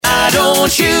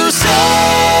don't you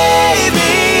save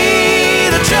me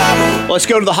the trouble. Let's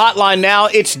go to the hotline now.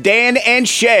 It's Dan and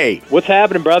Shay. What's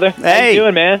happening, brother? Hey. How you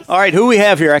doing, man? All right, who we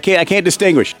have here? I can't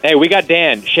distinguish. Hey, we got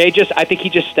Dan. Shay I think he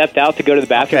just stepped out to go to the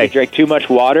bathroom. Okay. He drank too much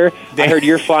water. Dan. I heard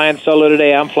you're flying solo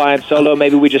today. I'm flying solo.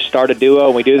 Maybe we just start a duo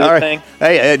and we do this All right. thing.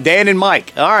 Hey, Dan and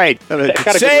Mike. All right. Got a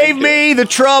good Save ring to me the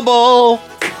trouble.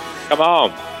 Come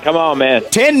on, man.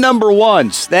 10 number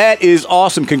ones. That is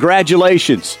awesome.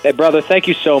 Congratulations. Hey, brother, thank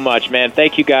you so much, man.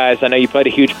 Thank you, guys. I know you played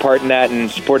a huge part in that and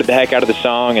supported the heck out of the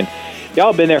song. And y'all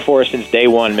have been there for us since day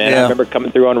one, man. Yeah. I remember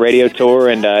coming through on radio tour,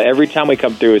 and every time we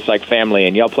come through, it's like family.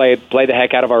 And y'all play the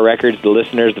heck out of our records. The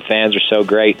listeners, the fans are so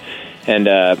great. And,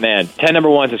 man, 10 number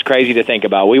ones is crazy to think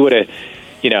about. We would have,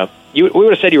 we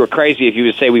would have said you were crazy if you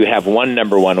would say we would have one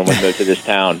number one when we moved to this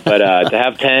town. But to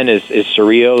have 10 is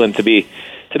surreal, and to be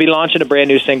launching a brand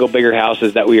new single, Bigger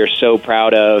Houses, that we are so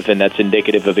proud of, and that's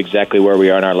indicative of exactly where we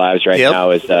are in our lives right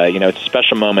now, is, it's a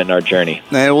special moment in our journey.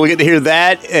 And we'll get to hear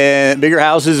that, and Bigger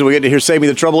Houses, and we get to hear Save Me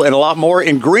the Trouble, and a lot more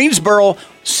in Greensboro,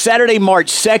 Saturday, March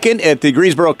 2nd at the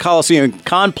Greensboro Coliseum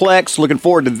Complex. Looking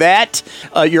forward to that.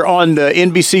 You're on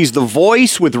NBC's The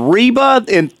Voice with Reba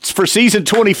and for season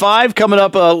 25 coming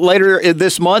up later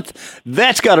this month.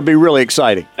 That's got to be really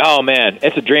exciting. Oh, man,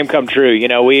 it's a dream come true.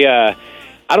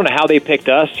 I don't know how they picked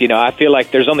us. I feel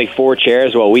like there's only 4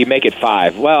 chairs. Well, we make it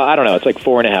 5. Well, I don't know. It's like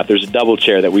 4.5. There's a double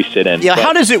chair that we sit in. Yeah,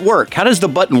 how does it work? How does the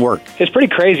button work? It's pretty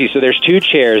crazy. So there's 2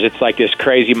 chairs. It's like this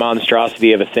crazy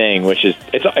monstrosity of a thing, which is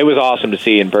it was awesome to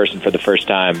see in person for the first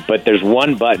time. But there's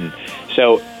one button.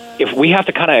 So if we have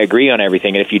to kind of agree on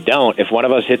everything, and if you don't, if one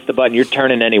of us hits the button, you're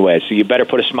turning anyway. So you better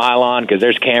put a smile on because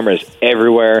there's cameras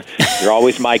everywhere. You're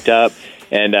always mic'd up.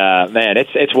 And, man,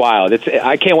 it's wild.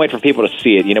 I can't wait for people to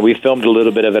see it. We filmed a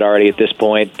little bit of it already at this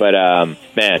point. But,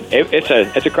 man,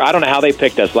 I don't know how they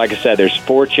picked us. Like I said, there's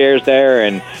 4 chairs there.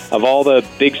 And of all the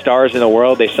big stars in the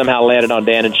world, they somehow landed on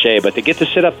Dan and Shay. But to get to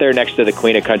sit up there next to the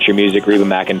queen of country music, Reba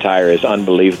McEntire, is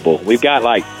unbelievable. We've got,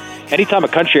 anytime a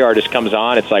country artist comes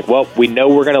on, it's like, well, we know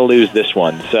we're going to lose this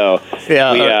one. So we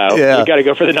got to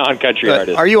go for the non-country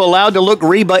artist. Are you allowed to look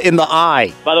Reba in the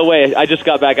eye? By the way, I just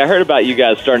got back. I heard about you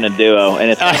guys starting a duo, and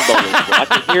it's unbelievable. I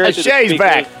could hear it. Shay's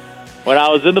back. When I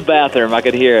was in the bathroom, I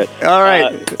could hear it. All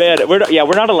right. Man, we're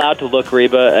not allowed to look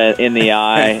Reba in the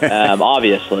eye,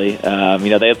 obviously.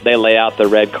 They lay out the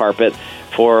red carpet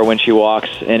for her when she walks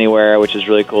anywhere, which is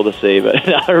really cool to see.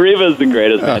 But Reba's the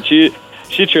greatest, man.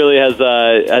 She truly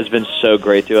has been so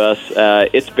great to us.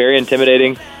 It's very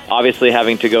intimidating, obviously,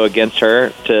 having to go against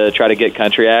her to try to get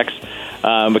country acts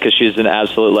because she's an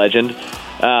absolute legend.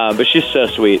 But she's so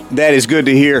sweet. That is good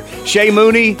to hear. Shay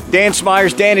Mooney, Dan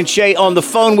Smyers, Dan and Shay on the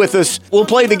phone with us. We'll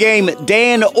play the game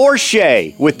Dan or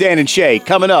Shay with Dan and Shay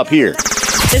coming up here.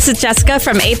 This is Jessica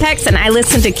from Apex, and I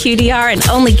listen to QDR and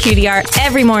only QDR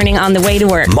every morning on the way to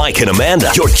work. Mike and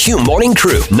Amanda, your Q Morning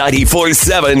Crew,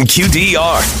 94.7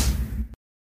 QDR.